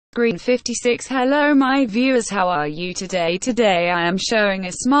Green 56. Hello my viewers, how are you today? Today I am showing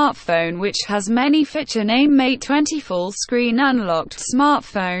a smartphone which has many features. Name mate20 full screen unlocked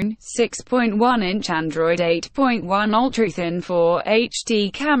smartphone, 6.1-inch Android 8.1 Ultrathin 4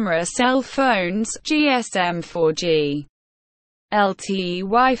 HD camera, cell phones, GSM 4G, LTE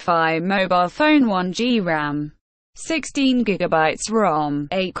Wi-Fi, mobile phone, 1G RAM, 16GB ROM,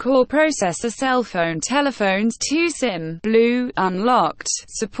 8-core processor, cell phone, telephones, 2 SIM, blue, unlocked,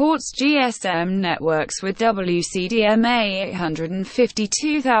 supports GSM networks with WCDMA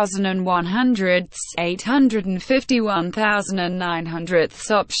 852,100, 851,900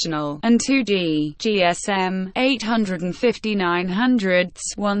 optional, and 2G, GSM, 850,900,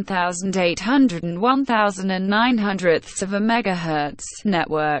 1,800 and 1,900 of a megahertz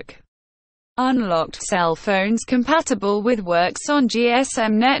network. Unlocked cell phones compatible with works on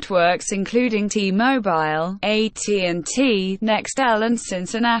GSM networks including T-Mobile, AT&T, Nextel and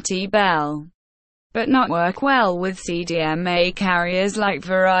Cincinnati Bell, but not work well with CDMA carriers like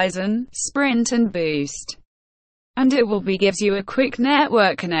Verizon, Sprint and Boost. And it will gives you a quick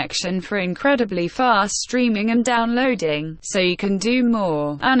network connection for incredibly fast streaming and downloading, so you can do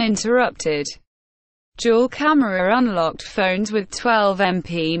more uninterrupted. Dual camera unlocked phones with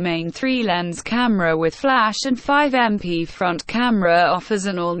 12MP main 3-lens camera with flash and 5MP front camera offers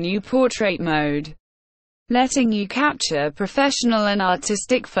an all-new portrait mode, letting you capture professional and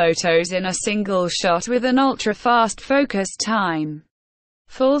artistic photos in a single shot with an ultra-fast focus time.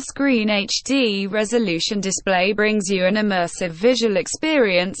 Full screen HD resolution display brings you an immersive visual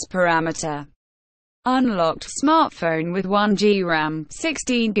experience. Parameter: unlocked smartphone with 1G RAM,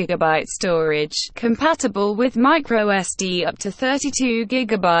 16GB storage, compatible with microSD up to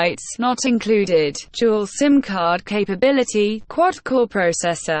 32GB, not included, dual SIM card capability, quad-core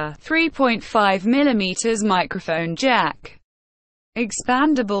processor, 3.5mm microphone jack.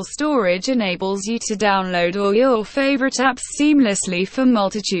 Expandable storage enables you to download all your favorite apps seamlessly for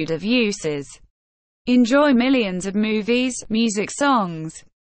multitude of uses. Enjoy millions of movies, music, songs,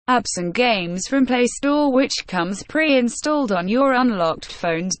 apps and games from Play Store, which comes pre-installed on your unlocked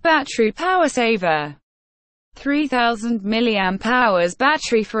phone's battery power saver. 3000 mAh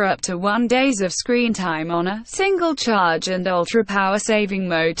battery for up to 1 day of screen time on a single charge, and ultra power saving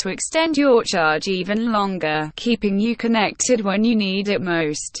mode to extend your charge even longer, keeping you connected when you need it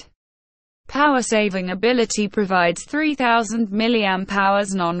most. Power saving ability provides 3000 mAh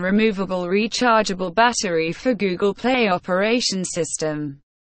non-removable rechargeable battery for Google Play operation system.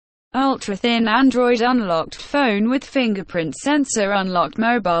 Ultra-thin Android unlocked phone with fingerprint sensor, unlocked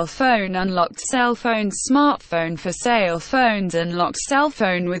mobile phone, unlocked cell phones, smartphone for sale phones, unlocked cell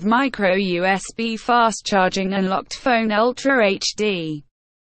phone with micro USB fast charging, unlocked phone Ultra HD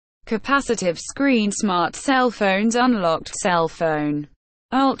capacitive screen, smart cell phones, unlocked cell phone.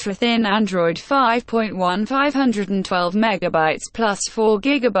 Ultra-thin Android 5.1 512MB plus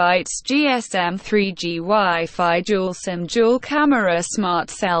 4GB GSM 3G Wi-Fi dual SIM dual camera smart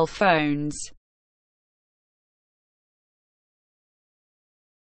cell phones.